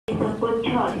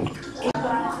good choice. If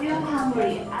I feel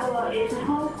hungry, I will eat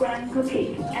whole grain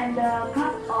cookies and a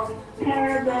cup of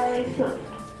pearberry soup.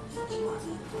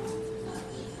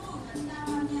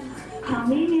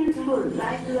 Convenient food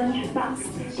like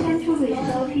lunchbox tend to be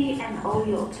salty and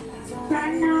oily.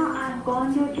 Right now, I'm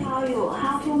going to tell you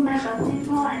how to make a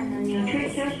simple and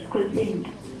nutritious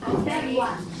cuisine. Step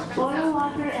 1. Boil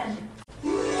water and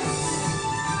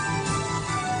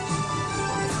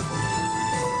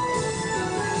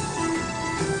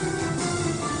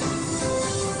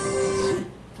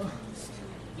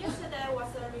Yesterday was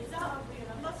the result of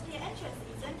university entrance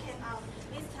exam came out.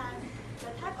 This time,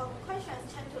 the type of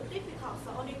questions tend to difficult, so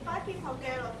only 5 people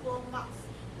get a full marks.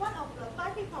 One of the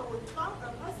 5 people would found a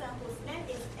person whose name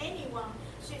is Annie Wang.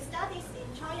 She studies in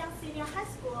Chaoyang Senior High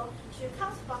School. She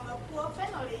comes from a poor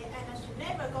family and she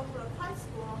never go to a private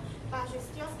school, but she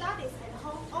still studies at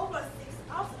home over 6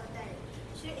 hours a day.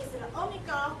 She is the only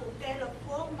girl who get a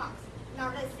full marks.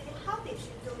 Now let's see how did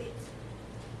she do it.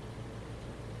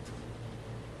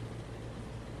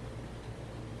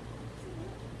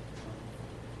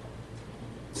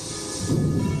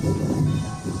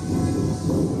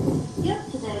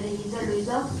 Yesterday, the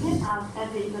results came out.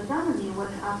 Every examiner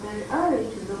went up very early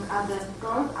to look at the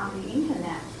scores on the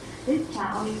internet. This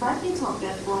time, only 5 people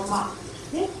get full marks.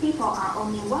 These people are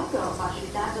only one girl, but she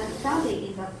doesn't study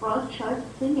in the First Choice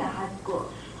Senior High School.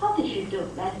 How did she do?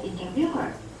 Let's interview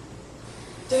her.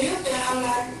 Do you feel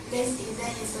like this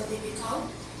exam is so difficult?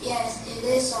 Yes, it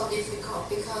is so difficult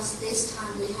because this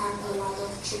time we have a lot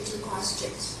of tricky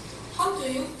questions. How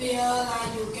do you feel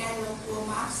like you get the full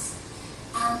marks?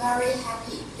 I'm very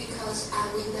happy because I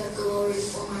win the glory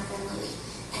for my family.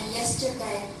 And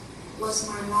yesterday was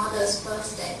my mother's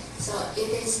birthday, so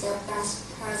it is the best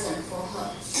present for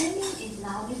her. Amy is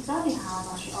not only studying hard,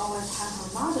 but she always has her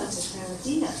mother prepare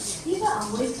dinner. Even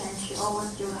on weekends, she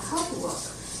always do the housework.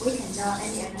 We can know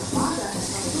Amy and her mother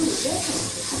have a good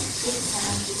relationship. Each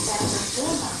time she spends the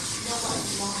full month, no one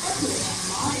is more happy than her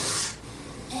mother.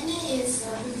 Annie is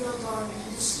a usual girl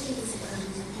and she is an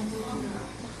independent girl.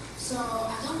 So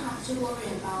I don't have to worry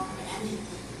about her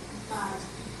anything, but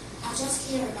I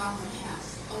just care about her health.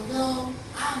 Although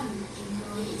I'm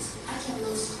employed, I can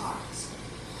lose heart.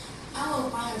 I will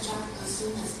find a job as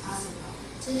soon as possible.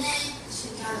 Today,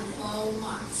 she got full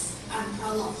marks. I'm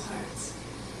proud of her.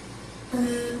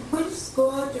 Which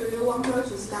school do you want her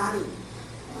to study?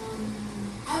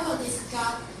 I will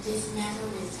discuss this matter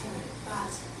with her,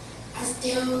 but I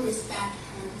still respect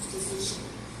her decision.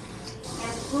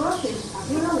 At school, she is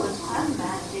popular with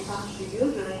classmates because she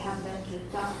usually helps them to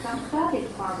solve some study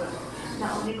problems.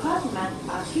 Not only classmates,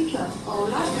 but teachers or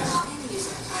lecturers. Amy is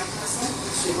a kind person.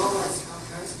 She always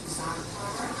helps us to solve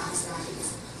problems and studies,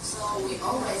 so we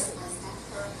always accept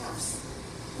her helps.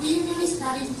 We usually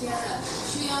study together.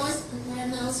 She always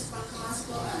prepares notes for class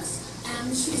for us,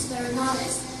 and she's very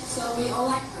nice, so we all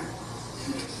like her.